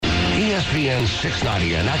ESPN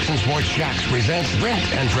 690 and Action Sports Jacks presents Brent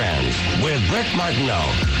and Friends with Brent Martineau.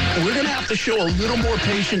 We're going to have to show a little more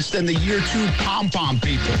patience than the year 2 pom-pom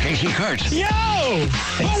people. Casey Kurtz. Yo! Well,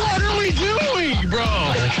 what are we doing, bro?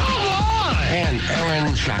 Come on! And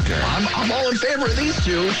Aaron Schachter. I'm all in favor of these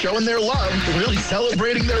two showing their love, really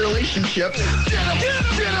celebrating their relationship.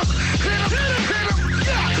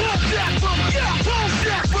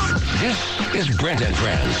 This is Brent and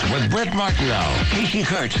Friends with Brent Martineau, Casey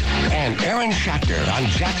Kurtz, and Aaron Schachter on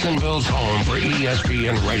Jacksonville's home for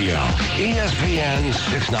ESPN Radio. ESPN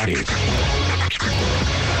 690.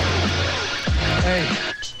 Hey.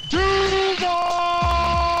 Duval!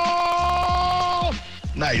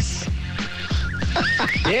 Nice.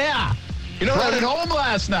 Yeah. You know Brought what it home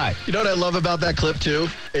last night. You know what I love about that clip, too?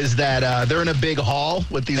 Is that they're in a big hall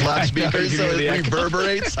with these loudspeakers, so it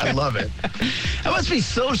reverberates. I love it. That must be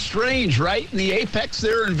so strange, right? In the Apex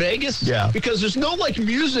there in Vegas? Yeah. Because there's no,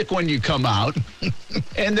 music when you come out,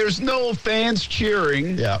 and there's no fans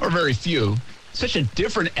cheering, or very few. Such a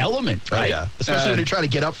different element, right? Yeah. Especially when you're trying to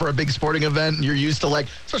get up for a big sporting event, and you're used to,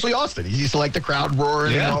 especially Austin. He's used to, the crowd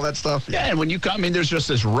roaring and all that stuff. Yeah, and when you come in, there's just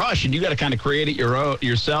this rush, and you got to kind of create it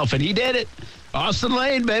yourself, and he did it. Austin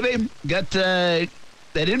Lane, baby. Got that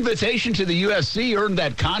invitation to the UFC, earned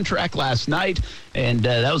that contract last night, and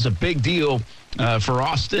that was a big deal for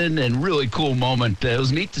Austin, and really cool moment. It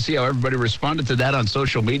was neat to see how everybody responded to that on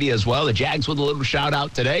social media as well. The Jags with a little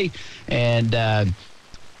shout-out today, and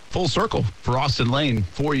full circle for Austin Lane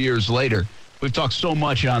 4 years later. We've talked so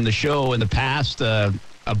much on the show in the past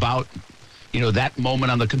about, that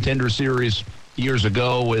moment on the Contender Series years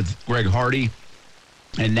ago with Greg Hardy,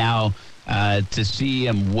 and now to see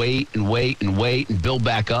him wait and build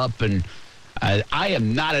back up. And I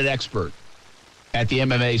am not an expert at the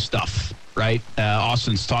MMA stuff, right?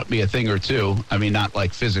 Austin's taught me a thing or two. I mean, not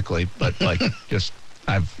physically, but just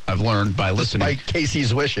I've learned by listening. Despite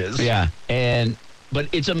Casey's wishes. Yeah. But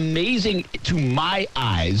it's amazing to my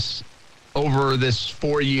eyes over this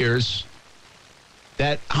 4 years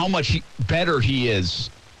that how much better he is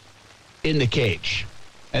in the cage.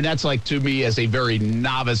 And that's to me as a very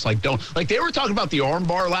novice, they were talking about the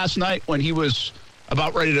armbar last night when he was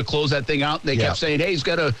about ready to close that thing out. And they kept saying, hey, he's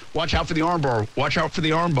got to watch out for the armbar. Watch out for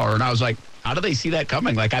the armbar. And I was like, how do they see that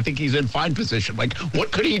coming? I think he's in fine position.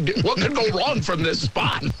 What could he do? What could go wrong from this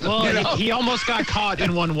spot? Well, he almost got caught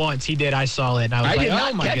in one once. He did. I saw it. And I was did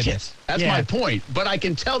not oh, my catch goodness. It. That's my point. But I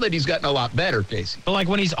can tell that he's gotten a lot better, Casey. But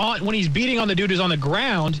when he's beating on the dude who's on the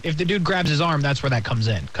ground, if the dude grabs his arm, that's where that comes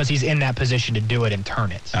in. Because he's in that position to do it and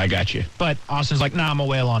turn it. I got you. But Austin's like, nah, I'm a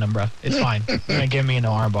whale on him, bro. It's fine. You're going to give me an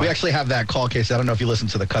arm bar. We actually have that call, Casey. I don't know if you listened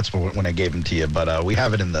to the cuts when I gave them to you, but we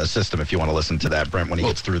have it in the system if you want to listen to that, Brent, when he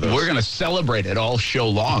gets through those. We're going to celebrate it all show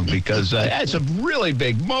long because it's a really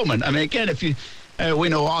big moment. I mean, again, if you we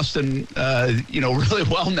know Austin, really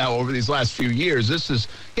well now over these last few years.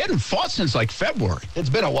 He hadn't fought since February. It's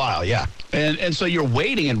been a while, yeah. And so you're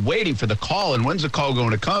waiting for the call, and when's the call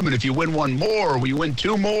going to come? And if you win one more, or you win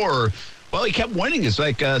two more, well, he kept winning. It's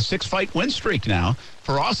a 6-fight win streak now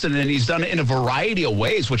for Austin, and he's done it in a variety of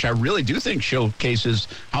ways, which I really do think showcases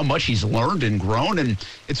how much he's learned and grown. And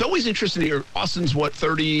it's always interesting to hear Austin's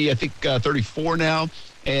 30, I think 34 now,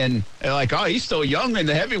 and he's still young in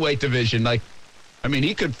the heavyweight division.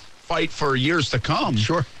 He could fight for years to come.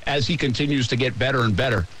 Sure. As he continues to get better and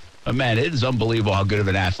better. But, man, it is unbelievable how good of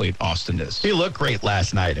an athlete Austin is. He looked great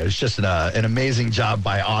last night. It was just an amazing job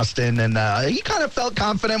by Austin. And he kind of felt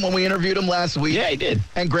confident when we interviewed him last week. Yeah, he did.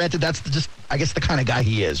 And granted, that's the kind of guy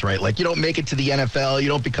he is, right? You don't make it to the NFL. You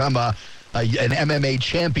don't become an MMA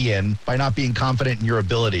champion by not being confident in your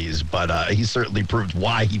abilities. But he certainly proved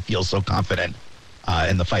why he feels so confident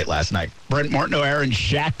in the fight last night. Brent Martineau, Aaron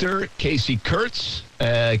Schachter, Casey Kurtz.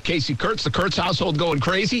 Casey Kurtz, the Kurtz household going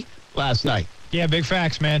crazy last night. Yeah, big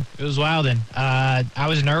facts, man. It was wild. And I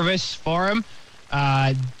was nervous for him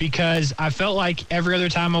because I felt like every other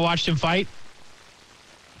time I watched him fight,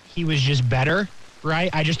 he was just better, right?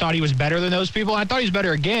 I just thought he was better than those people. I thought he was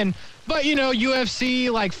better again. But,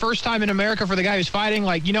 UFC, first time in America for the guy who's fighting,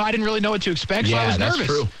 I didn't really know what to expect, so I was nervous. That's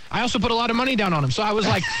true. I also put a lot of money down on him. So I was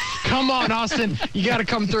like, come on, Austin, you got to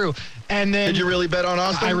come through. And then, did you really bet on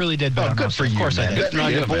Austin? I really did bet on good Austin. For you, of course man. I did. Betting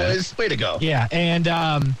on your boys. Way to go. Yeah, and,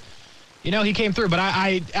 he came through. But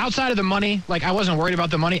I outside of the money, I wasn't worried about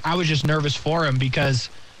the money. I was just nervous for him because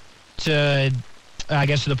to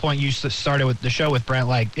the point you started with the show with, Brent,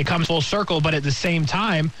 it comes full circle, but at the same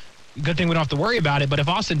time, good thing we don't have to worry about it. But if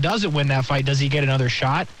Austin doesn't win that fight, does he get another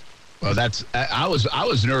shot? Well, I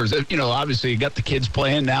was nervous. Obviously you got the kids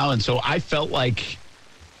playing now, and so I felt like,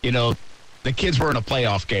 the kids were in a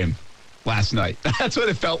playoff game last night. That's what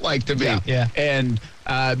it felt like to me. Yeah. And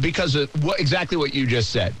because of exactly what you just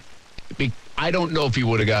said. I don't know if he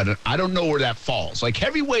would have gotten it. I don't know where that falls. Like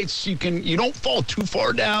heavyweights, you don't fall too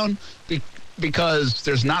far down because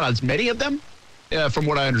there's not as many of them, from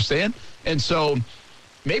what I understand. And so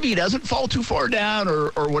maybe he doesn't fall too far down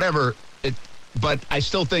or whatever. But I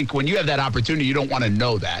still think when you have that opportunity, you don't want to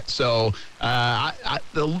know that. So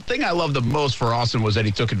the thing I love the most for Austin was that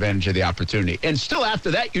he took advantage of the opportunity. And still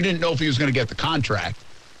after that, you didn't know if he was going to get the contract.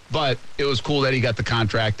 But it was cool that he got the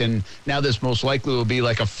contract. And now this most likely will be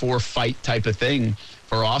like a 4-fight type of thing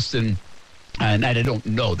for Austin. And I don't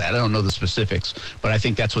know that. I don't know the specifics. But I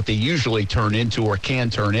think that's what they usually turn into or can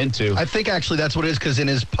turn into. I think actually that's what it is, because in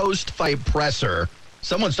his post-fight presser,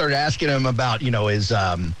 someone started asking him about,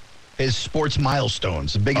 his sports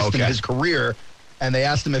milestones, the biggest in his career, and they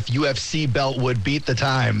asked him if UFC belt would beat the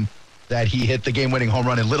time that he hit the game-winning home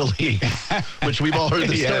run in Little League, which we've all heard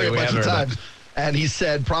the story a bunch of times. And he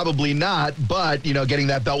said probably not, but, getting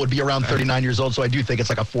that belt would be around 39 years old, so I do think it's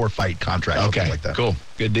like a 4-fight contract, something like that. Cool.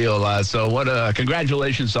 Good deal. So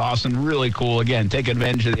congratulations to Austin. Really cool. Again, take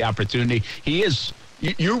advantage of the opportunity. He is...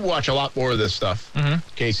 You watch a lot more of this stuff,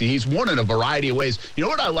 Casey. He's won in a variety of ways. You know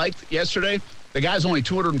what I liked yesterday? The guy's only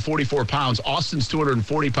 244 pounds. Austin's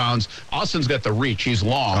 240 pounds. Austin's got the reach. He's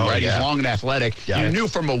long, right? Yeah. He's long and athletic. Yeah. You knew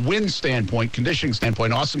from a wind standpoint, conditioning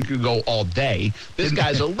standpoint, Austin could go all day. This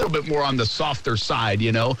guy's a little bit more on the softer side,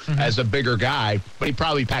 as a bigger guy, but he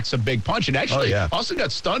probably packs a big punch. And actually, Austin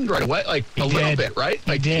got stunned right away, little bit, right?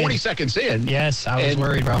 Like 20 seconds in. Yes, I was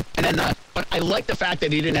worried, bro. And then, but I like the fact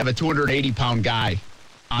that he didn't have a 280-pound guy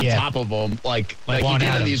on top of him, like he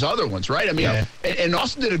did in these other ones, right? I mean, and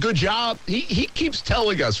Austin did a good job. He keeps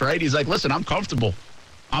telling us, right? He's like, listen, I'm comfortable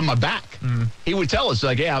on my back. He would tell us,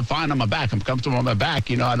 like, yeah, I'm fine on my back. I'm comfortable on my back.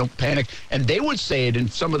 I don't panic. And they would say it in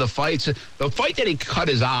some of the fights. The fight that he cut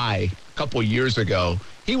his eye a couple of years ago,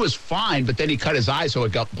 he was fine, but then he cut his eye so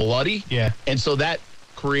it got bloody. Yeah. And so that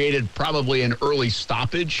created probably an early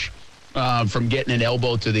stoppage from getting an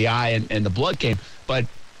elbow to the eye, and the blood came. But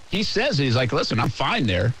he says, he's like, listen, I'm fine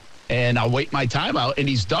there, and I'll wait my time out. And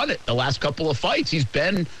he's done it the last couple of fights. He's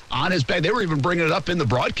been on his back. They were even bringing it up in the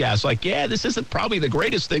broadcast, like, yeah, this isn't probably the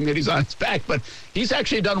greatest thing that he's on his back, but he's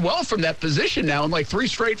actually done well from that position now in like 3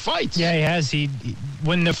 straight fights. Yeah, he has.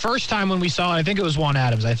 When the first time when we saw it, I think it was Juan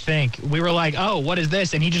Adams, we were like, oh, what is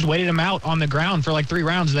this? And he just waited him out on the ground for like 3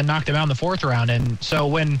 rounds and then knocked him out in the 4th round. And so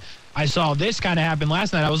when I saw this kind of happen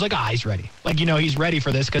last night, I was like, he's ready. He's ready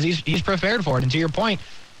for this because he's prepared for it. And to your point,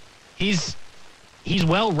 he's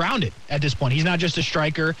well-rounded at this point. He's not just a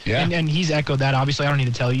striker, and he's echoed that. Obviously, I don't need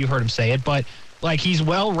to tell you. You've heard him say it. But, he's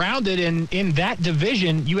well-rounded, and in that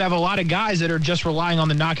division, you have a lot of guys that are just relying on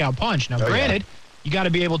the knockout punch. Now, granted, you got to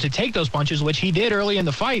be able to take those punches, which he did early in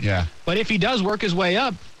the fight. Yeah. But if he does work his way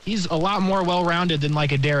up, he's a lot more well-rounded than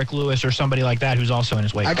like a Derek Lewis or somebody like that who's also in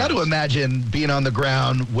his weight class. I got to imagine being on the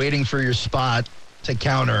ground, waiting for your spot to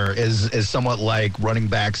counter is somewhat like running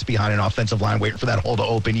backs behind an offensive line waiting for that hole to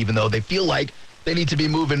open, even though they feel like they need to be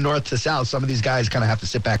moving north to south. Some of these guys kind of have to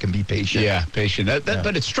sit back and be patient. Yeah, patient.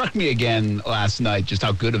 But it struck me again last night just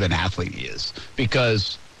how good of an athlete he is,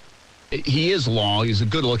 because he is long. He's a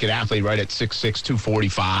good-looking athlete, right, at 6'6",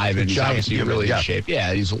 245, and he's obviously really in shape.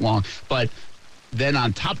 Yeah, he's long. But then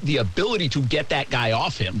on top of the ability to get that guy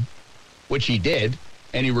off him, which he did,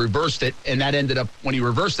 and he reversed it, and that ended up, when he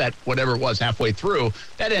reversed that, whatever it was, halfway through,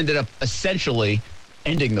 that ended up essentially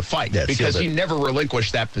ending the fight because he never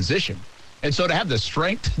relinquished that position. And so to have the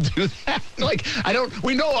strength to do that,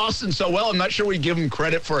 we know Austin so well. I'm not sure we give him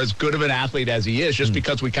credit for as good of an athlete as he is just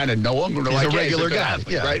because we kind of know him. He's a regular guy,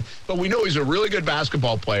 athlete, right? But we know he's a really good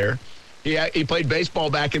basketball player. He played baseball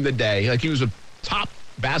back in the day. He was a top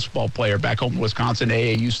basketball player back home in Wisconsin,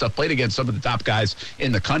 AAU stuff, played against some of the top guys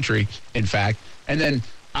in the country, in fact. And then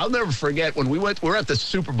I'll never forget when we were at the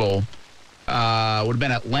Super Bowl, would have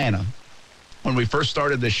been Atlanta, when we first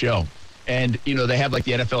started the show. And, they have like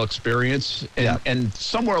the NFL experience. And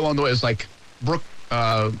somewhere along the way, it's like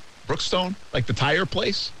Brookstone, like the tire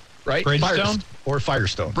place, right? Bridgestone? Or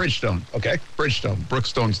Firestone. Bridgestone. Okay. Bridgestone.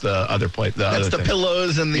 Brookstone's the other place. That's the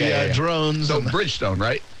pillows and the drones. So Bridgestone,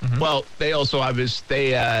 right? Mm-hmm. Well, they also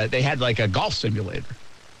they had like a golf simulator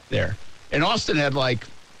there. And Austin had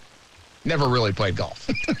never really played golf.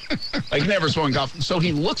 Never swung golf. So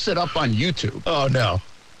he looks it up on YouTube. Oh, no.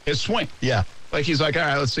 His swing. Yeah. He's like, all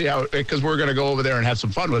right, let's see because we're going to go over there and have some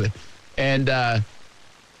fun with it. And,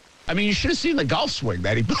 you should have seen the golf swing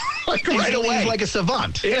that he right away. He's like a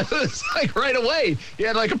savant. Yeah, it's right away. He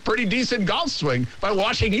had a pretty decent golf swing by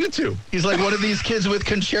watching YouTube. He's like one of these kids with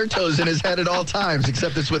concertos in his head at all times,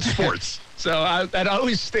 except it's with sports. So that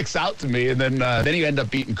always sticks out to me. And then you end up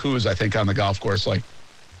beating Kuz, I think, on the golf course,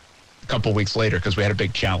 a couple weeks later because we had a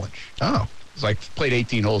big challenge. Oh. It's like played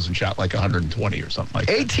 18 holes and shot like 120 or something like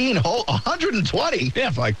that. 18 holes, 120?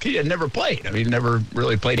 Yeah, like he had never played. I mean, never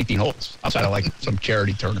really played 18 holes outside of like some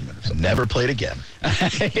charity tournament or something. Never played again.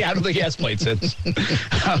 Yeah, I don't think he has played since.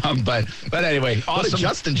 But anyway, awesome. What did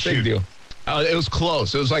Justin Big shoot? deal. It was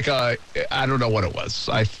close. It was like I don't know what it was.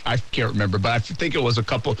 I can't remember, but I think it was a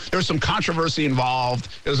couple. There was some controversy involved.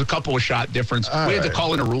 There was a couple of shot difference. We had to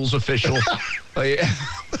call in a rules official. But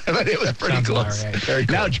it was pretty Sounds about close. right. Very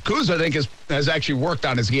cool. Now, Kuz, I think, has actually worked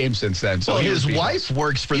on his game since then. So Well, he his would be- wife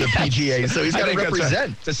works for the PGA, so he's I got to think that's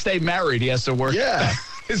represent. to stay married, he has to work Yeah.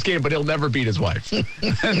 his game, but he'll never beat his wife.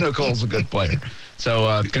 And Nicole's a good player.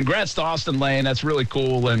 So congrats to Austin Lane. That's really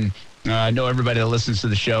cool. And I know everybody that listens to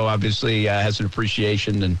the show obviously has an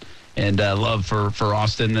appreciation and love for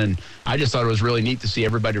Austin. And I just thought it was really neat to see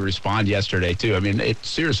everybody respond yesterday, too. I mean, it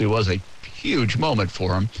seriously was a huge moment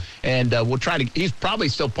for him. And he's probably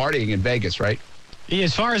still partying in Vegas, right?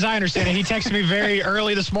 As far as I understand it, he texted me very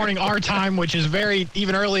early this morning, our time, which is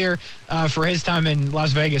even earlier for his time in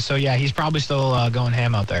Las Vegas. So, yeah, he's probably still going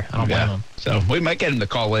ham out there. I don't blame him. So we might get him to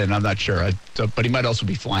call in. I'm not sure. But he might also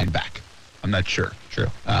be flying back. I'm not sure. True.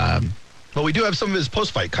 Well, we do have some of his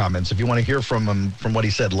post-fight comments. If you want to hear from him, from what he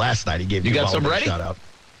said last night, he gave You got Uvalde some a ready? shout out.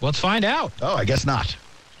 Let's find out. Oh, I guess not.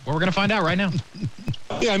 Well, we're going to find out right now.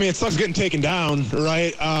 Yeah, I mean, it sucks getting taken down,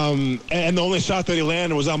 right? And the only shot that he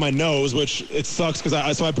landed was on my nose, which it sucks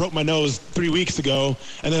because I broke my nose 3 weeks ago,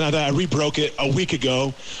 and then I re-broke it a week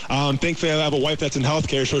ago. Thankfully, I have a wife that's in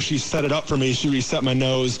healthcare, so she set it up for me. She reset my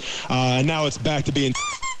nose, and now it's back to being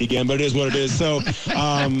again, but it is what it is. So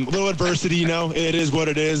a little adversity, it is what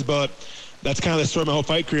it is, but that's kind of the story of my whole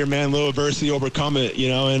fight career, man. Little adversity, overcome it,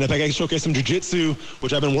 and if I can showcase some jiu-jitsu,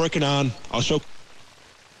 which I've been working on, I'll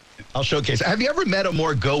showcase. Have you ever met a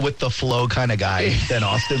more go-with-the-flow kind of guy than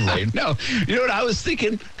Austin Lane? No. You know what I was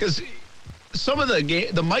thinking? Because some of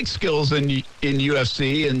the mic skills in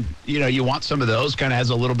UFC, and, you want some of those, kind of has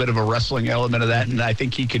a little bit of a wrestling element of that, and I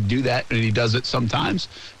think he could do that, and he does it sometimes.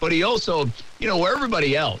 But he also, where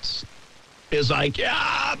everybody else is like, yeah,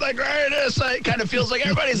 I'm the greatest. It kind of feels like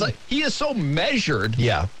everybody's like, he is so measured.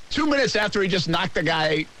 Yeah. 2 minutes after he just knocked the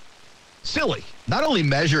guy silly. Not only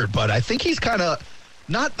measured, but I think he's kind of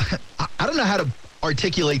not, I don't know how to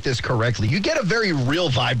articulate this correctly. You get a very real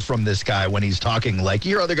vibe from this guy when he's talking. Like,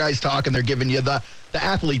 you hear other guys talk and they're giving you the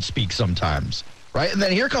athlete speak sometimes, right? And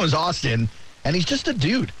then here comes Austin, and he's just a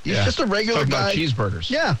dude. He's just a regular talking guy. about cheeseburgers.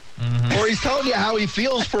 Yeah. Or he's telling you how he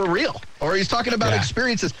feels for real. Or he's talking about Yeah.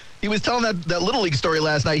 experiences. He was telling that Little League story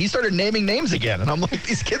last night. He started naming names again. And I'm like,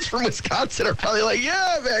 these kids from Wisconsin are probably like,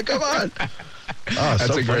 yeah, man, come on. Oh, That's so a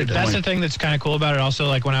funny. great That's the thing that's kind of cool about it. Also,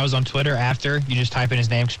 like when I was on Twitter after, you just type in his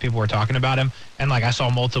name because people were talking about him. And like I saw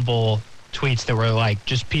multiple tweets that were like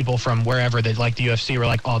just people from wherever that like the UFC were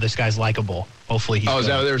like, oh, this guy's likable. Hopefully he's Is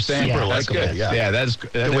that what they were saying? Yeah. That's Likable, good. yeah. Yeah, that's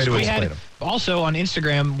good. Good way to we explain had him. also on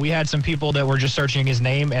Instagram, we had some people that were just searching his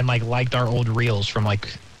name and like liked our old reels from like,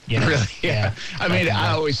 Really? yeah. I mean, Back in I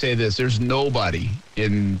the- always say this. There's nobody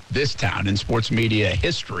in this town, in sports media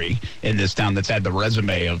history in this town, that's had the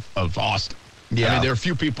resume of Austin. Yeah. I mean, there are a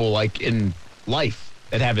few people, like, in life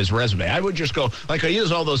that have his resume. I would just go, like, I use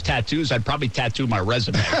all those tattoos. I'd probably tattoo my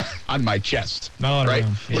resume on my chest. No, right?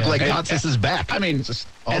 Look like And- Consis is back. I mean,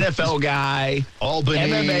 NFL guy, Albany.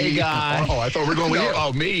 MMA guy. Oh, I thought we were going with you.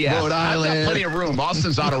 Oh, me, yeah. Rhode I've got Island. plenty of room.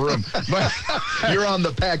 Austin's out of room. But You're on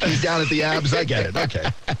the pack. He's down at the abs. I get it. Okay.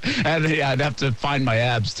 and yeah, I'd have to find my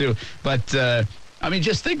abs too. But I mean,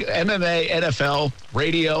 just think MMA, NFL,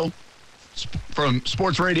 radio, from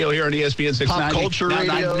sports radio here on ESPN 690, culture now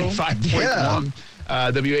radio. 95.1,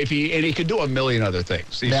 WAP, and he could do a million other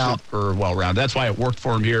things. He's Now- super well-rounded. That's why it worked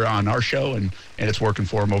for him here on our show, and it's working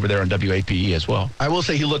for him over there on WAPE as well. I will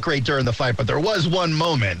say he looked great during the fight, but there was one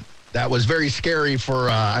moment that was very scary for,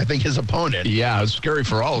 I think, his opponent. Yeah, it was scary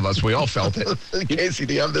for all of us. We all felt it. Casey,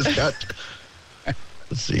 do you have this cut?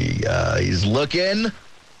 Let's see. He's looking.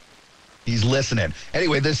 He's listening.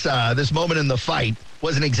 Anyway, this moment in the fight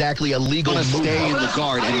wasn't exactly a legal move. Stay in the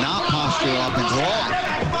guard and not posture up and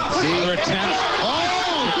draw. See? Another attempt.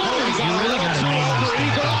 You really got to name these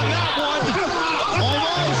things.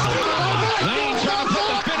 Lane trying to put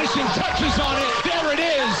the finishing touches on it. There it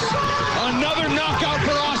is. Another knockout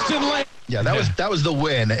for Austin Lane. Yeah, that was the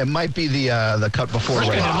win. It might be the cut before.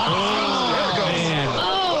 Right. Man.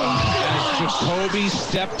 As Jacoby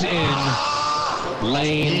stepped in,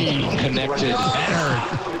 Lane connected. That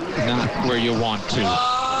hurt. Not where you want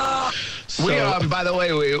to. So, by the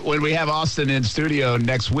way, when we have Austin in studio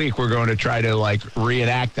next week, we're going to try to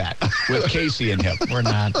reenact that with Casey and him. We're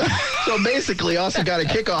not. So basically, Austin got a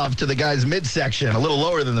kickoff to the guy's midsection, a little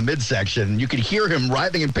lower than the midsection. You could hear him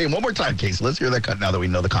writhing in pain. One more time, Casey. Let's hear that cut now that we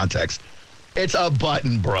know the context. It's a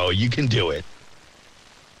button, bro. You can do it.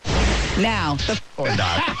 Now, Or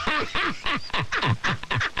not.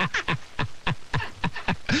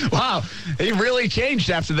 Wow, he really changed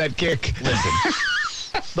after that kick. Listen.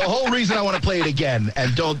 The whole reason I want to play it again,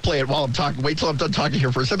 and don't play it while I'm talking. Wait till I'm done talking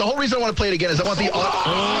here for a second. The whole reason I want to play it again is I want the.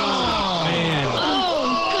 Man.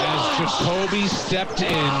 As Jacoby stepped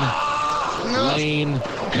in, lane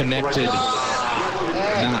connected,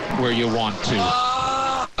 not where you want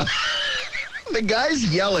to. The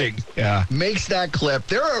guy's yelling. Yeah. Makes that clip.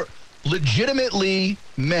 There are legitimately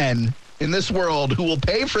men in this world who will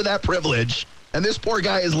pay for that privilege, and this poor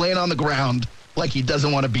guy is laying on the ground like he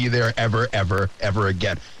doesn't want to be there ever, ever, ever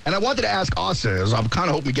again. And I wanted to ask Austin, as I'm kind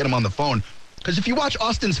of hoping we get him on the phone, because if you watch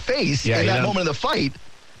Austin's face in that moment of the fight,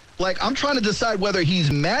 I'm trying to decide whether he's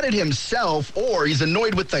mad at himself or he's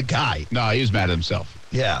annoyed with the guy. No, he was mad at himself.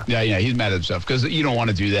 Yeah. Yeah, he's mad at himself because you don't want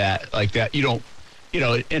to do that like that. You don't,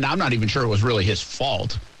 and I'm not even sure it was really his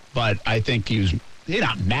fault, but I think he's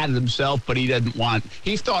not mad at himself, but he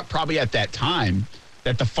thought probably at that time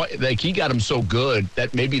that the fight, he got him so good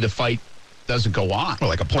that maybe the fight doesn't go on. Or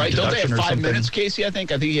like a point Don't they have deduction or 5 something? minutes, Casey? I think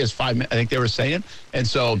he has 5 minutes. I think they were saying. And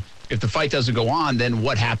so if the fight doesn't go on, then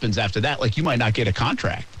what happens after that? You might not get a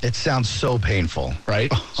contract. It sounds so painful.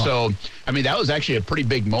 Right? So, I mean, that was actually a pretty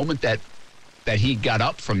big moment that he got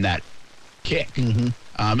up from that kick. Mm-hmm.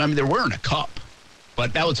 I mean, they're wearing a cup,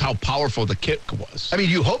 but that was how powerful the kick was. I mean,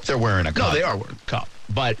 you hope they're wearing a cup. No, they are wearing a cup.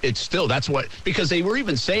 But it's still, because they were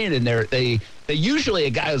even saying in there, they usually a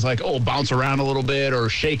guy is bounce around a little bit or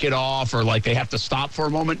shake it off or they have to stop for a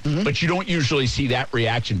moment. Mm-hmm. But you don't usually see that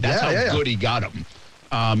reaction. That's how good he got him.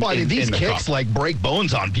 Well, I mean, these kicks break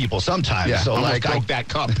bones on people sometimes. Yeah, so broke that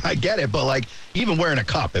cup. I get it, but even wearing a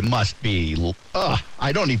cup, it must be.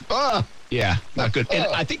 I don't even. Yeah, not good. And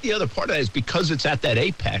I think the other part of that is because it's at that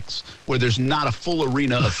apex where there's not a full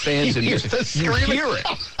arena of fans and music. You hear it.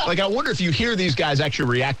 I wonder if you hear these guys actually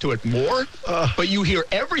react to it more, but you hear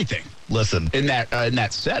everything. Listen, in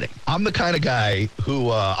that setting. I'm the kind of guy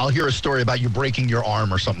who I'll hear a story about you breaking your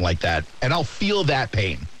arm or something like that, and I'll feel that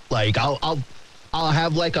pain. I'll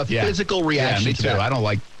have a physical reaction. Yeah, me to too. that. I don't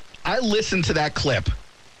like. I listened to that clip,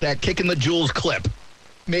 that Kicking the Jewels clip,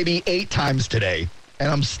 maybe 8 times today, and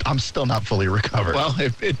I'm still not fully recovered. Well,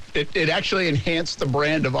 it actually enhanced the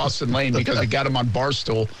brand of Austin Lane because it got him on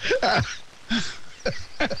Barstool.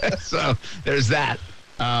 So there's that.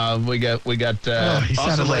 We got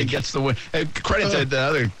Austin Lane gets the win. Credit to the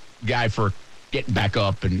other guy for getting back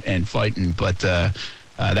up and fighting, but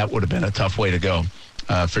that would have been a tough way to go.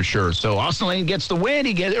 For sure. So Austin Lane gets the win.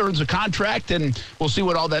 He earns a contract, and we'll see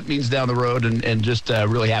what all that means down the road. And just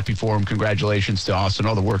really happy for him. Congratulations to Austin,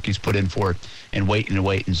 all the work he's put in for it, and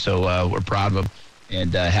waiting. So we're proud of him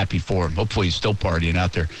and happy for him. Hopefully he's still partying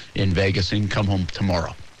out there in Vegas and can come home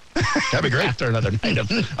tomorrow. That'd be great. After another night of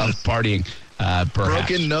partying. Perhaps.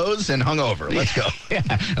 Broken nose and hungover. Let's go. Yeah,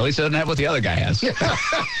 at least he doesn't have what the other guy has.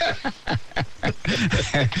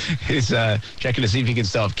 He's checking to see if he can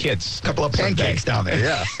still have kids. A couple of pancakes down there,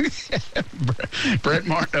 yeah. Brett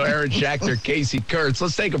Martineau, Aaron Schachter, Casey Kurtz.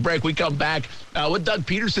 Let's take a break. We come back. What Doug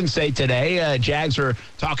Peterson say today? Jags are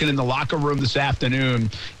talking in the locker room this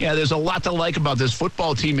afternoon. Yeah, there's a lot to like about this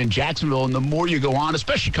football team in Jacksonville, and the more you go on,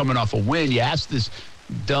 especially coming off a win, you ask this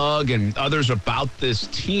Doug and others about this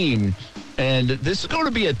team. And this is going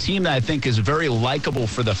to be a team that I think is very likable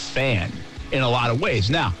for the fan in a lot of ways.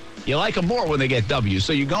 Now, you like them more when they get W's,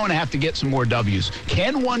 so you're going to have to get some more W's.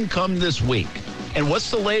 Can one come this week? And what's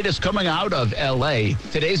the latest coming out of L.A.?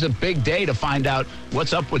 Today's a big day to find out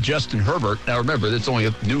what's up with Justin Herbert. Now, remember, it's only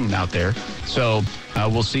noon out there, so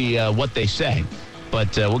we'll see what they say.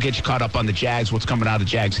 But we'll get you caught up on the Jags, what's coming out of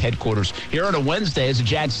Jags headquarters here on a Wednesday as the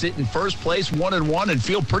Jags sit in first place, 1-1, and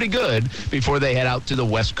feel pretty good before they head out to the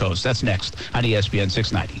West Coast. That's next on ESPN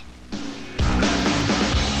 690.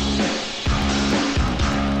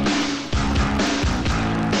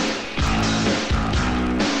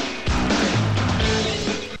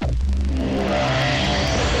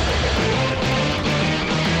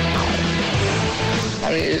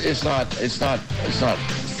 I mean, it's not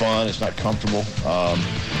fun. It's not comfortable.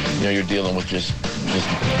 You're dealing with just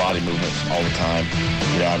body movements all the time.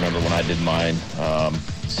 I remember when I did mine,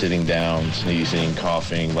 sitting down, sneezing,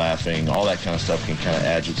 coughing, laughing, all that kind of stuff can kind of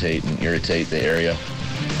agitate and irritate the area.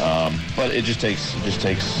 But it just takes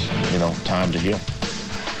time to heal.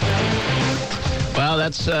 Well, Well,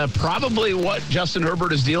 that's probably what Justin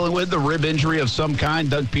Herbert is dealing with, the rib injury of some kind.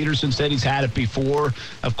 Doug Peterson said he's had it before.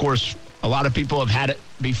 Of course, a lot of people have had it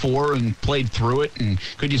before and played through it. And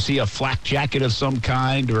could you see a flak jacket of some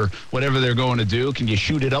kind or whatever they're going to do? Can you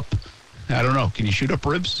shoot it up? I don't know. Can you shoot up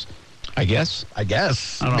ribs? I guess. I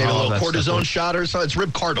guess. I don't know Maybe a how little that stuff cortisone works. shot or something. It's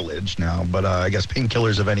rib cartilage now, but I guess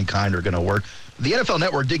painkillers of any kind are going to work. The NFL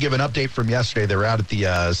Network did give an update from yesterday. They were out at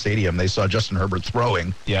the stadium. They saw Justin Herbert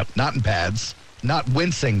throwing. Yep. Not in pads. Not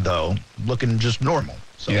wincing, though. Looking just normal.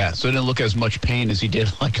 So, Yeah, so it didn't look as much pain as he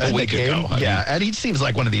did like a in the week game, ago. I yeah, mean, and he seems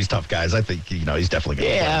like one of these tough guys. I think, he's definitely going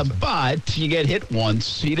to yeah, play. but you get hit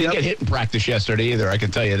once. He didn't Yep. get hit in practice yesterday either, I can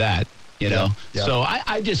tell you that. You know, Yep. so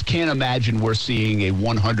I just can't imagine we're seeing a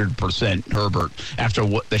 100% Herbert after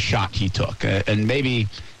what the shot he took. And maybe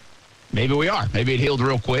we are. Maybe it healed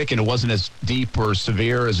real quick and it wasn't as deep or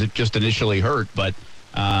severe as it just initially hurt. But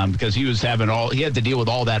because he was he had to deal with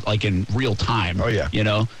all that like in real time. Oh, yeah. You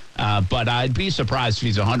know, but I'd be surprised if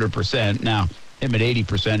he's 100%. Now, him at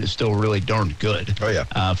 80% is still really darn good. Oh,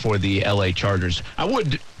 yeah. For the LA Chargers.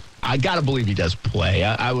 I got to believe he does play.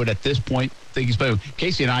 I would, at this point, think he's playing.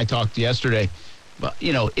 Casey and I talked yesterday, but,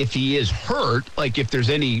 if he is hurt, like if there's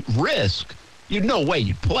any risk, no way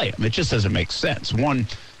you'd play him. It just doesn't make sense. One,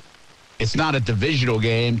 it's not a divisional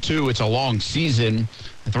game. Two, it's a long season.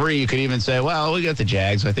 Three, you could even say, well, we got the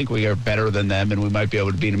Jags. I think we are better than them, and we might be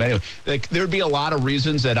able to beat them anyway. Like, there'd be a lot of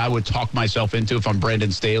reasons that I would talk myself into if I'm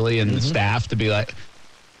Brandon Staley and the staff to be like,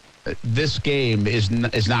 this game is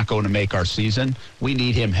not going to make our season. We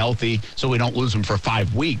need him healthy so we don't lose him for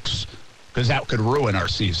 5 weeks because that could ruin our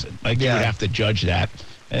season. Like, you would have to judge that.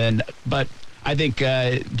 But I think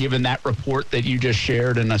given that report that you just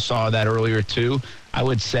shared, and I saw that earlier too, I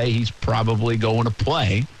would say he's probably going to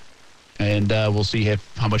play, and we'll see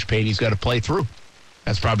how much pain he's got to play through.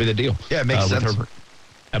 That's probably the deal. Yeah, it makes with sense. Herbert.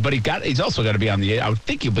 But he's also got to be I would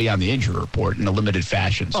think he'll be on the injury report in a limited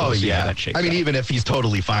fashion. So we'll see how that shakes out. even if he's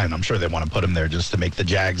totally fine, I'm sure they want to put him there just to make the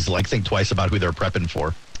Jags think twice about who they're prepping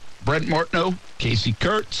for. Brent Martineau, Casey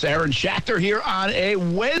Kurtz, Aaron Schachter here on a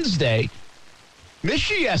Wednesday.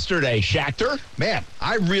 Missed you yesterday, Schachter. Man,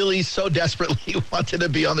 I really so desperately wanted to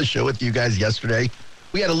be on the show with you guys yesterday.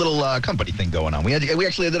 We had a little company thing going on. We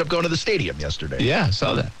actually ended up going to the stadium yesterday. Yeah, I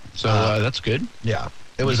saw that. So that's good. Yeah.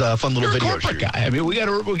 It was a fun little You're video a corporate shoot. guy. I mean, we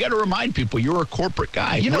got to remind people you're a corporate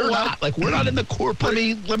guy. You know we're what? not. Like, we're not in the corporate.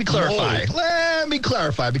 Let me clarify. mold. Let me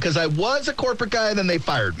clarify, because I was a corporate guy and then they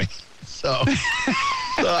fired me. So,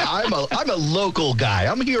 I'm a local guy.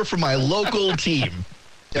 I'm here for my local team.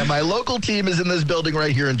 And my local team is in this building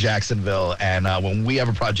right here in Jacksonville. And when we have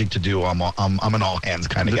a project to do, I'm an all hands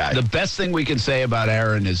kind of guy. The best thing we can say about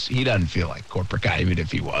Aaron is he doesn't feel like a corporate guy, even if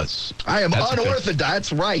he was. I am That's unorthodox.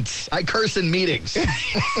 That's right. I curse in meetings.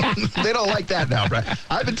 They don't like that now, Brad.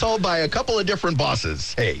 I've been told by a couple of different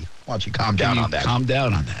bosses, hey, why don't you calm down on that? Calm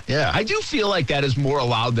down on that. Yeah. I do feel like that is more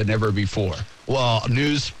allowed than ever before. Well,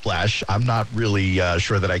 news flash, I'm not really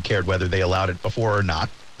sure that I cared whether they allowed it before or not.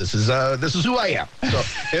 This is who I am. So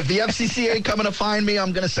if the FCC ain't coming to find me,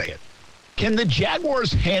 I'm going to say it. Can the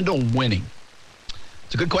Jaguars handle winning?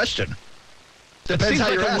 It's a good question. That Depends seems how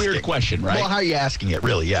like you're a weird asking. question, right? Well, how are you asking it,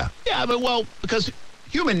 really? Yeah. Yeah, but because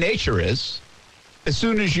human nature is, as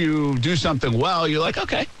soon as you do something well, you're like,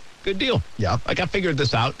 okay, good deal. Yeah. Like, I figured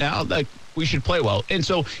this out now. Like, we should play well. And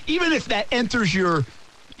so even if that enters your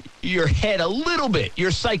head a little bit, your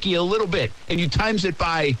psyche a little bit, and you times it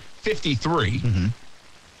by 53,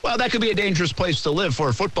 well, that could be a dangerous place to live for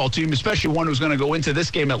a football team, especially one who's going to go into this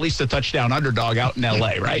game at least a touchdown underdog out in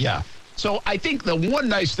L.A., right? Yeah. So I think the one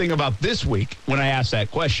nice thing about this week, when I ask that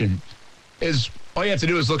question, is all you have to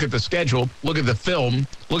do is look at the schedule, look at the film,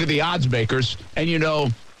 look at the odds makers, and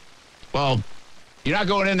well, you're not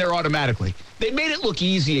going in there automatically. They made it look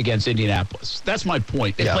easy against Indianapolis. That's my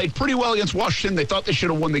point. They played pretty well against Washington. They thought they should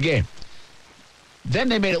have won the game. Then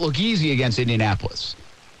they made it look easy against Indianapolis.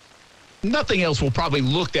 Nothing else will probably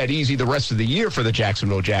look that easy the rest of the year for the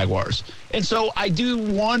Jacksonville Jaguars. And so I do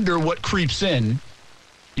wonder what creeps in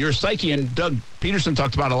your psyche. And Doug Peterson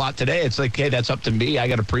talked about a lot today. It's like, hey, that's up to me. I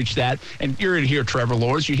got to preach that. And you're going to hear Trevor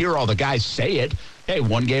Lawrence. You hear all the guys say it. Hey,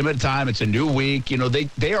 one game at a time. It's a new week.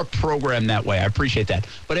 They are programmed that way. I appreciate that.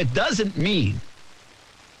 But it doesn't mean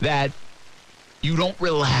that you don't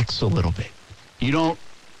relax a little bit. You don't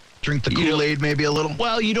Drink the Kool-Aid maybe a little.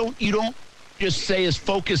 Well, you don't just stay as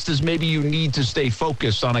focused as maybe you need to stay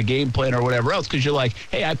focused on a game plan or whatever else, because you're like,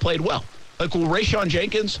 hey, I played well. Like, will Rayshon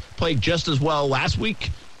Jenkins play just as well last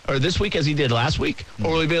week or this week as he did last week?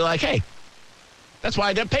 Or will he be like, hey, that's why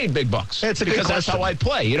I got paid big bucks. It's a good because that's question. how I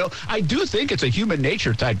play. I do think it's a human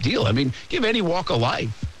nature type deal. I mean, give any walk of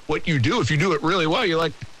life what you do. If you do it really well, you're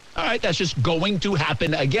like, All right, that's just going to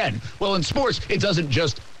happen again. Well, in sports, it doesn't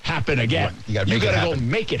just happen again. You got to go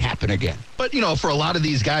make it happen again. But, for a lot of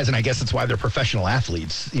these guys, and I guess that's why they're professional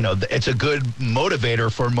athletes, it's a good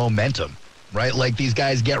motivator for momentum, right? Like these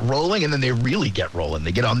guys get rolling and then they really get rolling.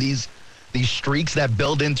 They get on these streaks that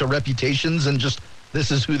build into reputations and just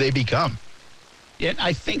this is who they become. Yeah,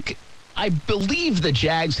 I believe the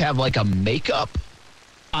Jags have like a makeup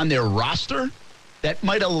on their roster that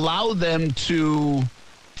might allow them to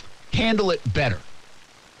handle it better.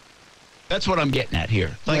 That's what I'm getting at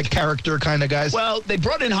here. Like character kind of guys? Well, they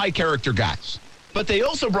brought in high character guys, but they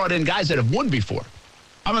also brought in guys that have won before.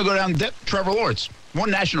 I'm going to go down Trevor Lawrence, won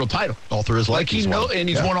national title. All through his life. He's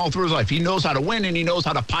won all through his life. He knows how to win, and he knows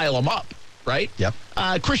how to pile them up, right? Yep.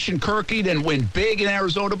 Christian Kirk, he didn't win big in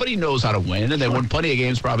Arizona, but he knows how to win, and they won plenty of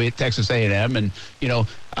games probably at Texas A&M. And,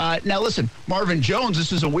 now listen, Marvin Jones,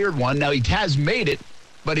 this is a weird one. Now, he has made it,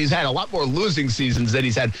 but he's had a lot more losing seasons than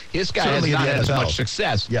he's had. This guy has not had as much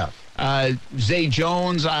success. Yeah. Zay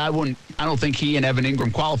Jones, I don't think he and Evan Ingram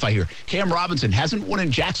qualify here. Cam Robinson hasn't won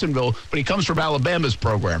in Jacksonville, but he comes from Alabama's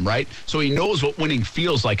program, right? So he knows what winning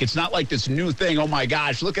feels like. It's not like this new thing, oh my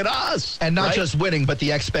gosh, look at us. And not just winning, but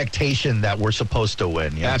the expectation that we're supposed to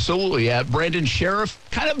win. Yeah. Absolutely, yeah. Brandon Sheriff,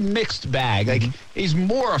 kind of mixed bag. Like, he's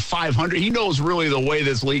more a 500. He knows really the way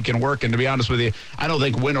this league can work, and to be honest with you, I don't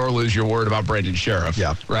think win or lose your word about Brandon Sheriff.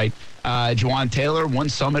 Yeah. Right? Juwan Taylor won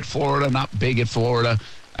some at Florida, not big at Florida.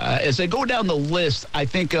 As I go down the list, I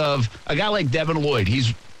think of a guy like Devin Lloyd.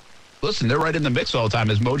 They're right in the mix all the time,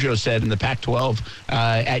 as Mojo said in the Pac-12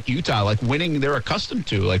 at Utah. Like, winning, they're accustomed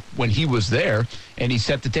to, like, when he was there, and he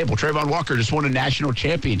set the table. Trayvon Walker just won a national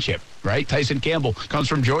championship, right? Tyson Campbell comes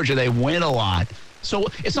from Georgia. They win a lot. So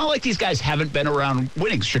it's not like these guys haven't been around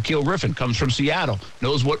winning. Shaquille Griffin comes from Seattle,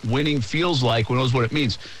 knows what winning feels like, knows what it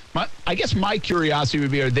means. I guess my curiosity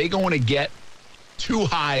would be, are they going to get too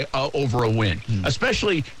high over a win,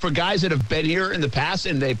 especially for guys that have been here in the past,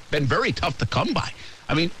 and they've been very tough to come by.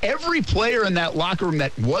 I mean, every player in that locker room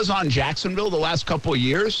that was on Jacksonville the last couple of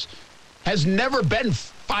years has never been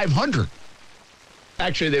 500.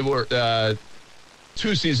 Actually, they were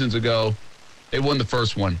 2 seasons ago. They won the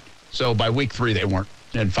first one. So by week 3, they weren't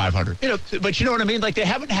in 500. But you know what I mean? Like, they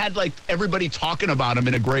haven't had, like, everybody talking about them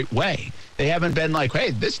in a great way. They haven't been like,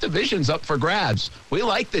 hey, this division's up for grabs. We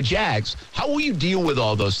like the Jags. How will you deal with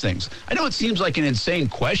all those things? I know it seems like an insane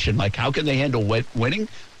question, like how can they handle winning?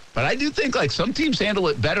 But I do think, like, some teams handle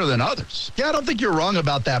it better than others. Yeah, I don't think you're wrong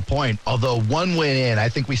about that point. Although one win in, I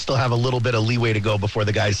think we still have a little bit of leeway to go before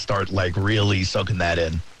the guys start, like, really soaking that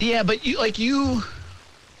in. Yeah, but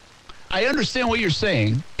I understand what you're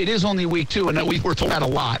saying. It is only week 2, and we were told that a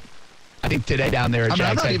lot. I think today down there at Jags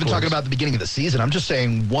I'm not even talking about the beginning of the season. I'm just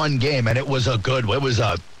saying one game, and it was a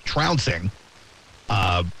trouncing.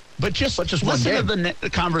 But just listen to the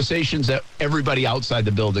conversations that everybody outside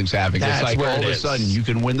the building's having. That's it's like where all of a sudden you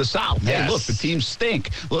can win the South. Yes. Hey, look, the teams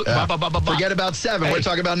stink. Look, forget about 7. Hey, we're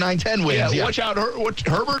talking about 9-10 wins. Yeah, watch out,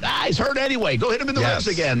 Herbert. He's hurt anyway. Go hit him in the ribs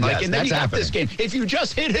again. And then you got this game. If you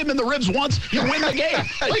just hit him in the ribs once, you win the game.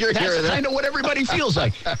 That's kind of what everybody feels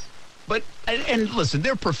like. But and listen,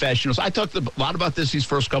 they're professionals. I talked a lot about these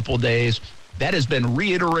first couple of days. That has been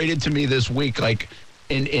reiterated to me this week, like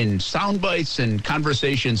in sound bites and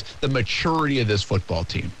conversations, the maturity of this football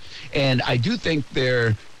team. And I do think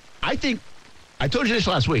I told you this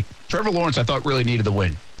last week. Trevor Lawrence, I thought, really needed the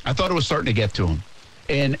win. I thought it was starting to get to him.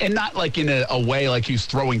 And not like in a way like he was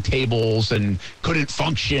throwing tables and couldn't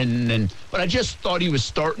function. But I just thought he was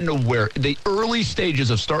starting to wear the early stages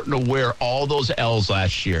of starting to wear all those L's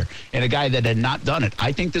last year. And a guy that had not done it.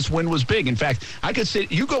 I think this win was big. In fact, I could say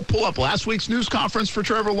you go pull up last week's news conference for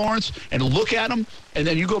Trevor Lawrence and look at him. And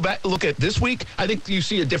then you go back, look at this week. I think you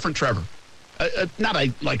see a different Trevor. Not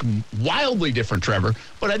a wildly different Trevor.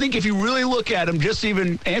 But I think if you really look at him, just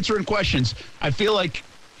even answering questions, I feel like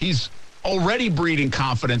he's already breeding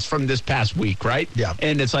confidence from this past week, right? Yeah.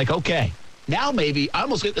 And it's like, okay, now maybe I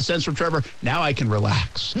almost get the sense from Trevor, now I can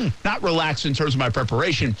relax. Not relax in terms of my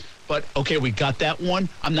preparation, but okay, we got that one.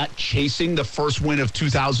 I'm not chasing the first win of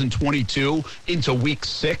 2022 into week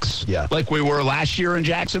 6 like we were last year in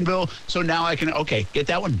Jacksonville. So now I can, okay, get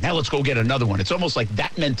that one. Now let's go get another one. It's almost like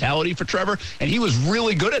that mentality for Trevor. And he was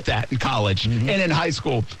really good at that in college and in high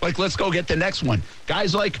school. Like, let's go get the next one.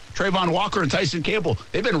 Guys like Trayvon Walker and Tyson Campbell,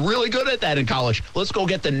 they've been really good at that in college. Let's go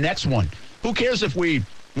get the next one. Who cares if we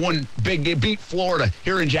beat Florida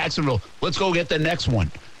here in Jacksonville? Let's go get the next one.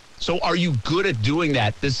 So are you good at doing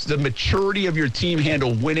that? The maturity of your team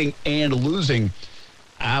handle winning and losing.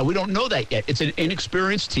 We don't know that yet. It's an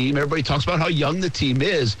inexperienced team. Everybody talks about how young the team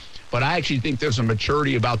is, but I actually think there's a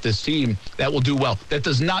maturity about this team that will do well. That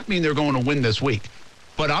does not mean they're going to win this week.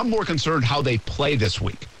 But I'm more concerned how they play this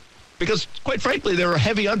week. Because, quite frankly, they're a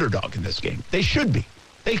heavy underdog in this game. They should be.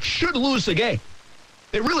 They should lose the game.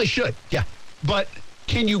 They really should. Yeah. But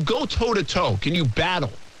can you go toe-to-toe? Can you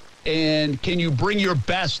battle? And can you bring your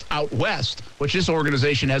best out west, which this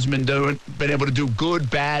organization has been able to do good,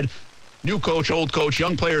 bad, new coach, old coach,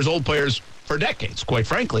 young players, old players for decades, quite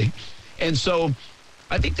frankly. And so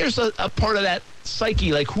I think there's a part of that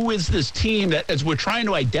psyche, like who is this team that as we're trying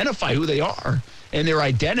to identify who they are and their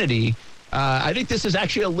identity, I think this is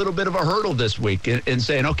actually a little bit of a hurdle this week in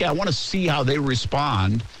saying, okay, I want to see how they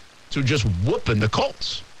respond to just whooping the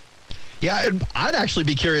Colts. Yeah, I'd actually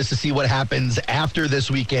be curious to see what happens after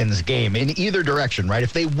this weekend's game in either direction, right?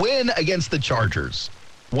 If they win against the Chargers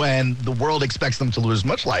when the world expects them to lose,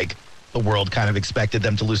 much like the world kind of expected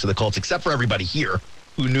them to lose to the Colts, except for everybody here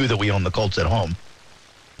who knew that we own the Colts at home.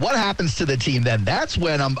 What happens to the team then? That's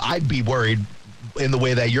when I'd be worried in the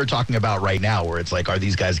way that you're talking about right now, where it's like, are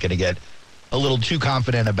these guys going to get a little too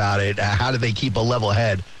confident about it? How do they keep a level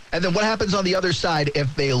head? And then what happens on the other side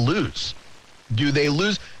if they lose? Do they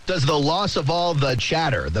lose? Does the loss of all the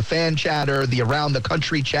chatter, the fan chatter, the around the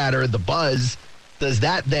country chatter, the buzz, does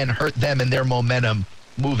that then hurt them and their momentum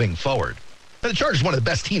moving forward? But the Chargers are one of the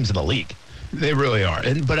best teams in the league. They really are.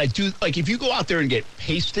 But I do, like, if you go out there and get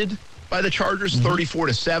pasted by the Chargers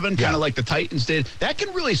 34-7, kind of like the Titans did, that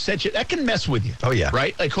can really set you, that can mess with you. Oh, yeah.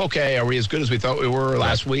 Right? Like, okay, are we as good as we thought we were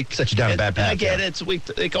last week? Set you down a bad path. I get it. It's week,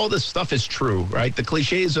 like, all this stuff is true, right? The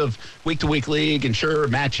cliches of week-to-week league and sure,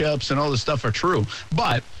 matchups and all this stuff are true.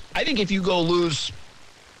 But I think if you go lose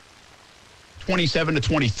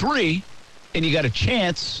 27-23 and you got a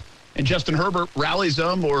chance and Justin Herbert rallies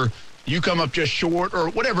them or you come up just short or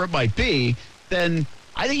whatever it might be, then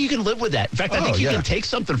I think you can live with that. In fact, I think you can take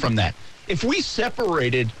something from that. If we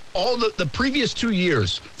separated all the previous 2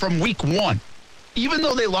 years from week one, even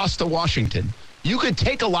though they lost to Washington, you could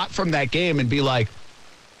take a lot from that game and be like,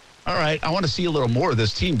 all right, I want to see a little more of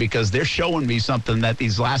this team because they're showing me something that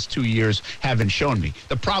these last 2 years haven't shown me.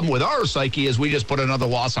 The problem with our psyche is we just put another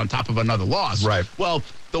loss on top of another loss. Right. Well,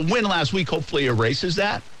 the win last week hopefully erases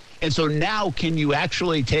that. And so now can you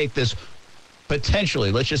actually take this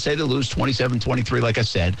potentially, let's just say they lose 27-23, like I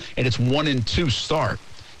said, and it's 1-2 start.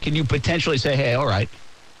 Can you potentially say, hey, all right,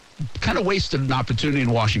 kind of wasted an opportunity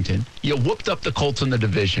in Washington. You whooped up the Colts in the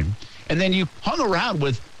division, and then you hung around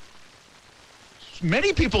with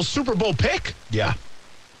many people's Super Bowl pick. Yeah.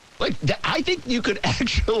 Like, I think you could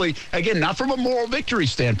actually, again, not from a moral victory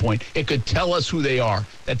standpoint, it could tell us who they are,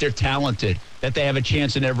 that they're talented, that they have a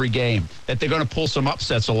chance in every game, that they're going to pull some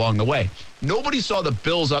upsets along the way. Nobody saw the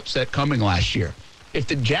Bills upset coming last year. If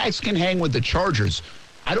the Jags can hang with the Chargers,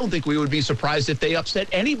 I don't think we would be surprised if they upset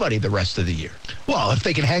anybody the rest of the year. Well, if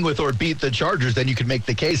they can hang with or beat the Chargers, then you can make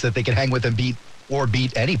the case that they can hang with and beat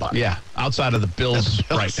anybody. Yeah, outside of the Bills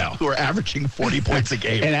right now. Who are averaging 40 points a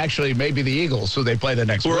game. And actually maybe the Eagles, who they play the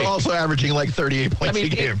next week. Who are also averaging like 38 points a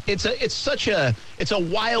game. It's a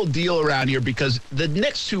wild deal around here because the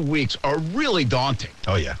next 2 weeks are really daunting.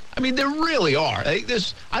 Oh, yeah. I mean, they really are.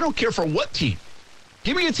 I don't care for what team.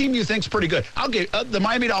 Give me a team you think's pretty good. I'll give the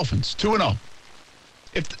Miami Dolphins, 2-0.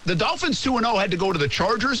 If the Dolphins 2-0 had to go to the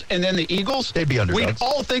Chargers and then the Eagles, they'd be underdogs. We'd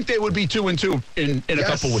all think they would be 2-2 in a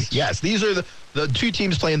couple weeks. Yes, these are the two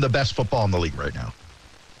teams playing the best football in the league right now.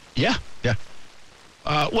 Yeah. Yeah.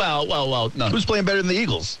 Well, no. Who's playing better than the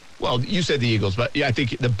Eagles? Well, you said the Eagles, but yeah, I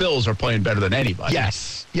think the Bills are playing better than anybody.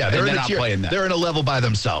 Yes. Yeah, they're not playing that. They're in a level by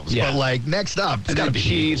themselves. Yeah. But like next up, it's got to be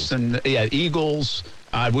Chiefs and Eagles.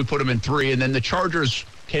 We put them in 3, and then the Chargers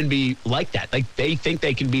can be like that. Like they think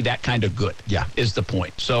they can be that kind of good. Yeah, is the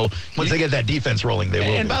point. So once they get that defense rolling, they will.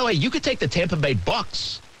 And by the way, you could take the Tampa Bay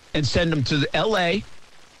Bucks and send them to L.A.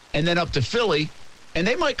 and then up to Philly, and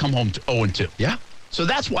they might come home to 0-2. Yeah. So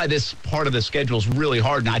that's why this part of the schedule is really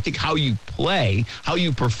hard. And I think how you play, how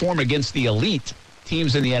you perform against the elite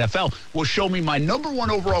teams in the NFL will show me my number one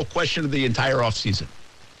overall question of the entire offseason.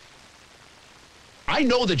 I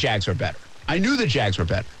know the Jags are better. I knew the Jags were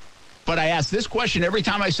better. But I asked this question every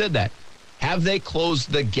time I said that. Have they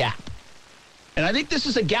closed the gap? And I think this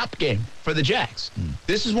is a gap game for the Jags.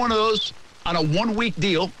 This is one of those on a 1-week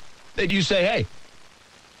deal that you say, hey,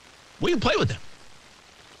 we can play with them.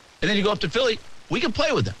 And then you go up to Philly, we can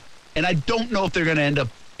play with them. And I don't know if they're going to end up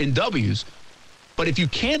in W's. But if you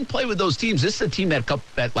can play with those teams, this is a team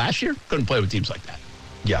that last year couldn't play with teams like that.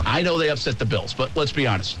 Yeah. I know they upset the Bills, but let's be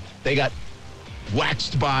honest. They got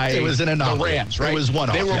waxed by the Rams, right? It was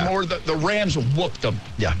one-off. They were more, the Rams whooped them.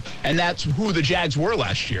 Yeah. And that's who the Jags were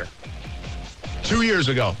last year. 2 years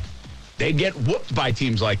ago. They get whooped by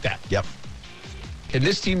teams like that. Yep. Can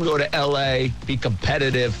this team go to L.A., be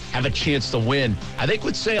competitive, have a chance to win? I think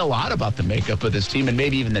would say a lot about the makeup of this team and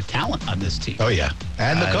maybe even the talent on this team. Oh, yeah.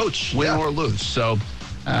 And the coach. Win or lose. So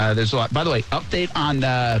there's a lot. By the way, update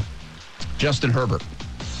on Justin Herbert.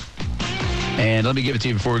 And let me give it to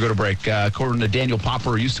you before we go to break. According to Daniel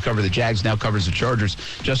Popper, who used to cover the Jags, now covers the Chargers.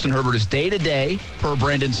 Justin Herbert is day-to-day, per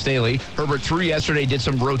Brandon Staley. Herbert threw yesterday, did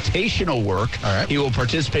some rotational work. All right. He will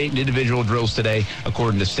participate in individual drills today,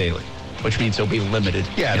 according to Staley, which means he'll be limited.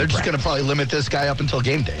 Yeah, they're just going to probably limit this guy up until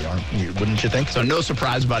game day, wouldn't you think? So no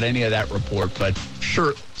surprise about any of that report, but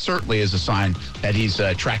certainly is a sign that he's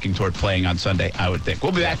tracking toward playing on Sunday, I would think.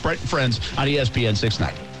 We'll be back, Brett and Friends, on ESPN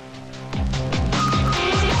 690.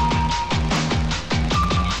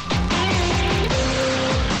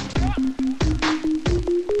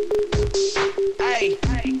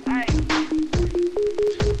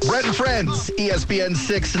 Brett and Friends, ESPN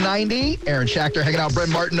 690. Aaron Schachter hanging out. Brett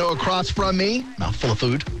Martineau across from me. Mouthful of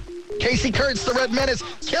food. Casey Kurtz, the Red Menace,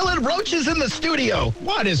 killing roaches in the studio.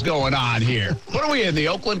 What is going on here? What are we in, the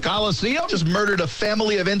Oakland Coliseum? Just murdered a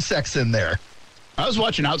family of insects in there. I was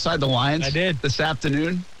watching Outside the Lines this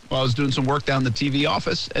afternoon while I was doing some work down in the TV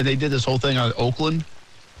office, and they did this whole thing on Oakland,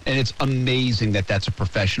 and it's amazing that that's a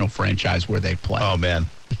professional franchise where they play. Oh, man.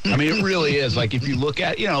 I mean, it really is. Like, if you look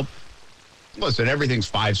at, listen, everything's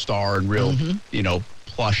 5-star and real,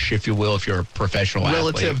 plush, if you will, if you're a professional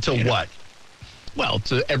Relative athlete. to what? Well,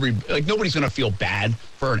 to nobody's going to feel bad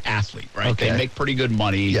for an athlete, right? Okay. They make pretty good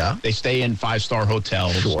money. Yeah. They stay in 5-star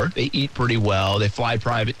hotels. Sure. They eat pretty well. They fly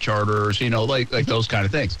private charters, like those kind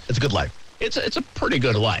of things. It's a good life. It's a pretty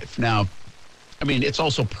good life. Now, I mean, it's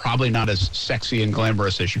also probably not as sexy and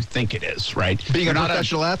glamorous as you think it is, right? Being You're a not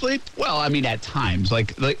professional athlete? Well, I mean, at times,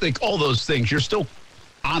 like all those things, you're still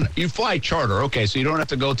on. You fly charter, okay, so you don't have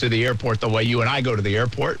to go to the airport the way you and I go to the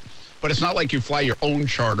airport. But it's not like you fly your own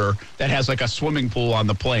charter that has like a swimming pool on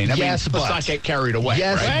the plane. I mean, let's not get carried away.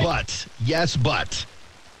 Yes, but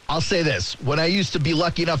I'll say this. When I used to be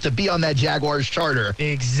lucky enough to be on that Jaguars charter,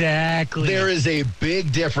 exactly, there is a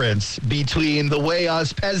big difference between the way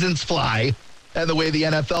us peasants fly and the way the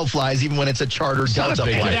NFL flies, even when it's a charter Delta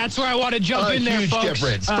flight. That's where I want to jump in there, folks. Huge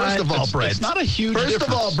difference. First of all, Brent. It's not a huge difference. First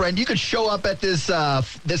of all, Brent, you could show up at this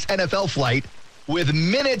NFL flight with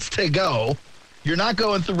minutes to go. You're not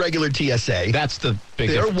going through regular TSA. That's the big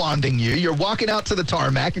They're difference. wanding you. You're walking out to the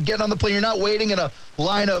tarmac. You're getting on the plane. You're not waiting in a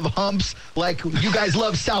line of humps like you guys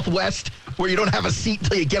love Southwest, where you don't have a seat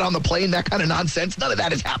until you get on the plane, that kind of nonsense. None of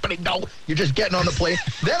that is happening. No, you're just getting on the plane.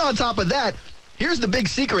 Then on top of that, here's the big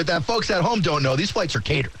secret that folks at home don't know. These flights are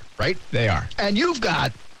catered, right? They are. And you've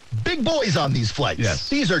got big boys on these flights. Yes.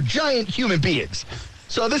 These are giant human beings.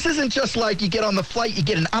 So this isn't just like you get on the flight, you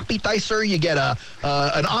get an appetizer, you get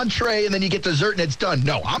an entree, and then you get dessert, and it's done.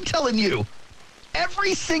 No, I'm telling you,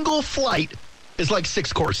 every single flight is like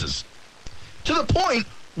 6 courses. To the point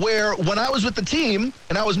where when I was with the team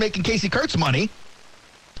and I was making Casey Kurtz money,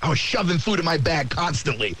 I was shoving food in my bag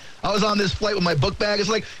constantly. I was on this flight with my book bag. It's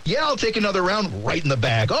like, yeah, I'll take another round, right in the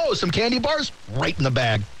bag. Oh, some candy bars, right in the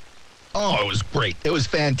bag. Oh, it was great. It was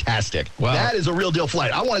fantastic. Wow. That is a real deal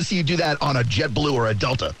flight. I want to see you do that on a JetBlue or a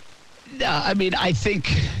Delta. I mean, I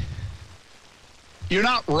think you're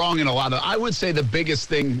not wrong in a lot of. I would say the biggest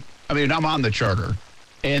thing. I mean, I'm on the charter,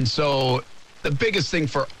 and so the biggest thing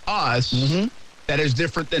for us that is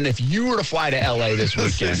different than if you were to fly to LA this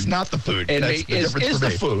weekend. It's not the food. And That's the difference is for the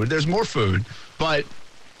me. food. There's more food, but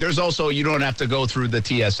there's also, you don't have to go through the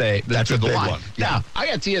TSA. That's a big one. Yeah. Now, I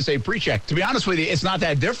got TSA pre-check. To be honest with you, it's not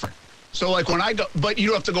that different. So, like, when I go, but you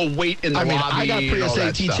don't have to go wait in the lobby. I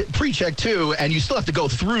got pre-check too, and you still have to go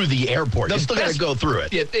through the airport. You still got to go through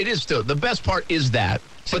it. Yeah, it is still. The best part is that.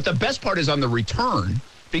 But the best part is on the return,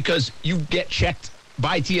 because you get checked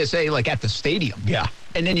by TSA, like, at the stadium. Yeah.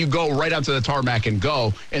 And then you go right onto the tarmac and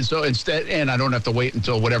go. And so instead, and I don't have to wait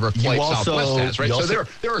until whatever flight Southwest has, right? So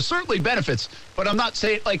there are certainly benefits, but I'm not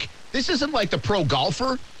saying, like, this isn't like the pro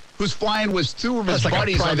golfer who's flying with 2 of his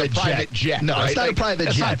buddies on the private jet. No, right? it's not a private jet.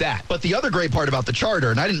 It's not that. But the other great part about the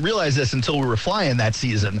charter, and I didn't realize this until we were flying that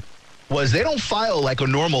season, was they don't file like a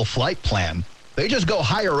normal flight plan. They just go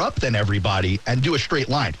higher up than everybody and do a straight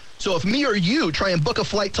line. So if me or you try and book a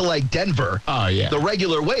flight to like Denver, the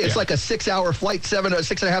regular way, it's like a 6-hour flight,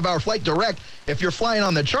 6.5-hour flight direct. If you're flying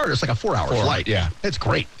on the charter, it's like a 4-hour flight. Yeah. It's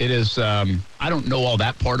great. It is. I don't know all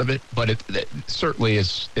that part of it, but it certainly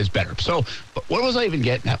is better. So, but what was I even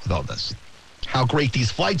getting at with all this? how great these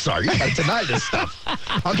flights are. You gotta deny this stuff.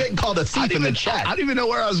 I'm getting called a thief in the chat. I don't even know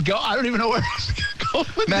where I was going. I don't even know where I was going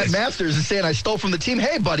with Matt this. Masters is saying I stole from the team.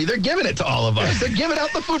 Hey, buddy, they're giving it to all of us. They're giving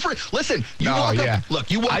out the food for. Listen, you walk up. Look,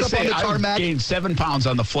 you walk up on the tarmac. I gained 7 pounds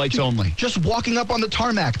on the flights only. Just walking up on the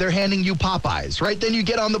tarmac, they're handing you Popeyes, right? Then you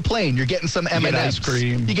get on the plane, you're getting some M&Ms. get ice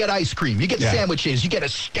cream. You get ice cream. You get sandwiches. You get a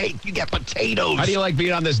steak. You get potatoes. How do you like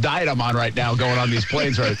being on this diet I'm on right now, going on these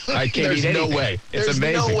planes? Right? I can't eat anything. No way. It's There's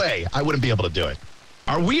amazing. no way I wouldn't be able to do it.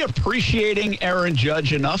 Are we appreciating Aaron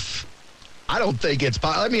Judge enough? I don't think it's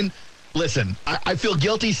possible. I mean, listen, I feel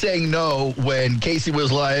guilty saying no when Casey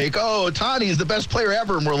was like, oh, Tani's the best player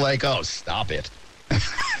ever. And we're like, oh, stop it.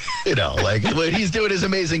 You know, like what he's doing is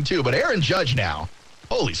amazing too. But Aaron Judge now,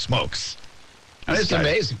 holy smokes. And it's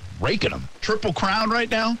amazing. Raking him. Triple crown right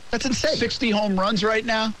now. That's insane. 60 home runs right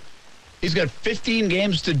now. He's got 15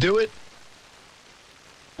 games to do it.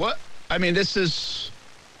 What? I mean, this is...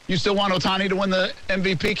 You still want Ohtani to win the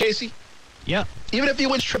MVP, Casey? Yeah. Even if he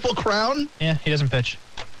wins Triple Crown? Yeah, he doesn't pitch.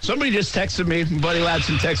 Somebody just texted me, Buddy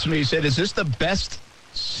Ladson texted me, he said, is this the best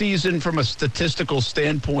season from a statistical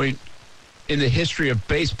standpoint in the history of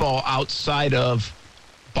baseball outside of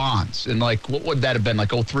Bonds? And like, what would that have been,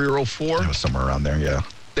 like 03 or 04? It was somewhere around there, yeah.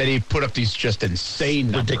 That he put up these just insane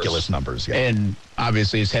numbers. Ridiculous numbers, yeah. And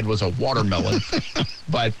obviously his head was a watermelon.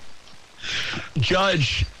 But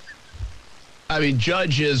Judge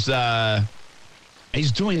is,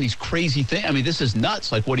 he's doing these crazy things. I mean, this is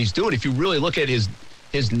nuts, like what he's doing. If you really look at his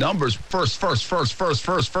numbers, first,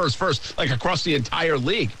 like across the entire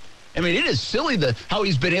league. I mean, it is silly how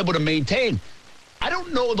he's been able to maintain. I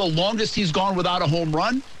don't know the longest he's gone without a home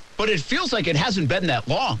run, but it feels like it hasn't been that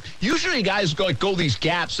long. Usually guys go these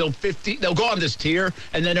gaps. They'll go on this tier,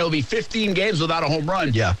 and then it'll be 15 games without a home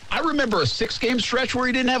run. Yeah. I remember a 6-game stretch where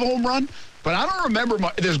he didn't have a home run, but I don't remember.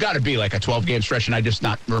 There's got to be like a 12-game stretch, and I'm just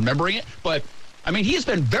not remembering it. But, I mean, he's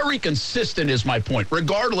been very consistent is my point.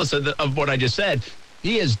 Regardless of what I just said,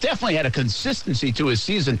 he has definitely had a consistency to his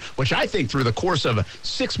season, which I think through the course of a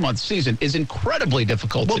 6-month season is incredibly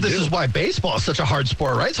difficult to do. Well, this is why baseball is such a hard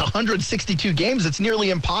sport, right? It's 162 games. It's nearly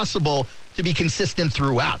impossible to be consistent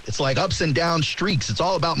throughout. It's like ups and down streaks. It's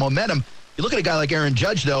all about momentum. You look at a guy like Aaron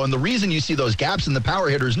Judge, though, and the reason you see those gaps in the power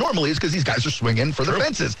hitters normally is because these guys are swinging for the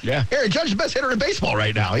fences. Yeah. Aaron Judge is the best hitter in baseball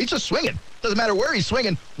right now. He's just swinging. Doesn't matter where he's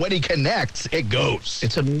swinging. When he connects, it goes.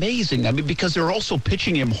 It's amazing. I mean, because they're also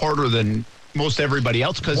pitching him harder than most everybody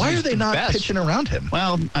else. Why are they not best. pitching around him?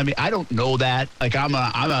 Well, I mean, I don't know that. Like, I'm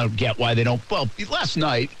gonna get why they don't. Well, last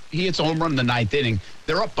night he hits a home run in the 9th inning.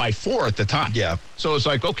 They're up by 4 at the time. Yeah. So it's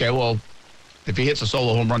like, okay, well, if he hits a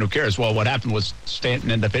solo home run, who cares? Well, what happened was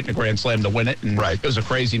Stanton ended up hitting a grand slam to win it, and it was a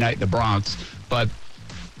crazy night in the Bronx. But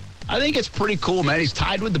I think it's pretty cool, man. He's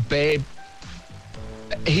tied with the Babe.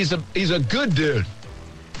 He's a good dude.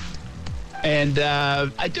 And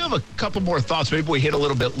I do have a couple more thoughts. Maybe we hit a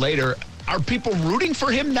little bit later. Are people rooting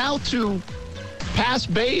for him now to pass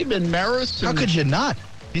Babe and Maris? How could you not?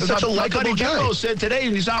 He's such a likable guy. Jimbo said today,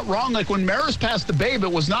 and he's not wrong, like when Maris passed the Babe,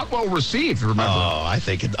 it was not well received, remember? Oh, I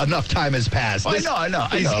think enough time has passed. I know.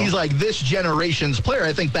 He's like this generation's player.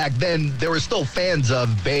 I think back then there were still fans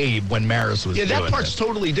of Babe when Maris was doing that part's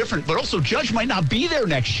totally different, but also Judge might not be there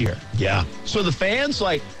next year. Yeah. So the fans,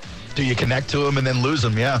 like... Do you connect to him and then lose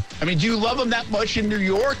him? Yeah. I mean, do you love him that much in New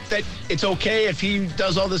York that it's okay if he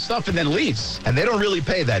does all this stuff and then leaves? And they don't really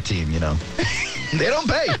pay that team, you know. They don't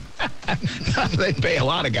pay. They pay a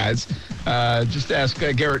lot of guys. Just ask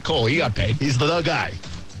Garrett Cole. He got paid. He's the guy.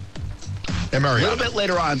 And a little bit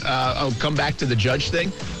later on, I'll come back to the Judge thing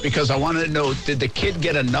because I wanted to know, did the kid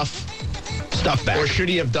get enough stuff back? Or should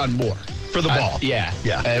he have done more? For the ball. Yeah.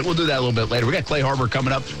 We'll do that a little bit later. We got Clay Harbor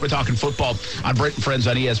coming up. We're talking football on Brit and Friends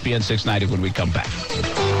on ESPN 690 when we come back.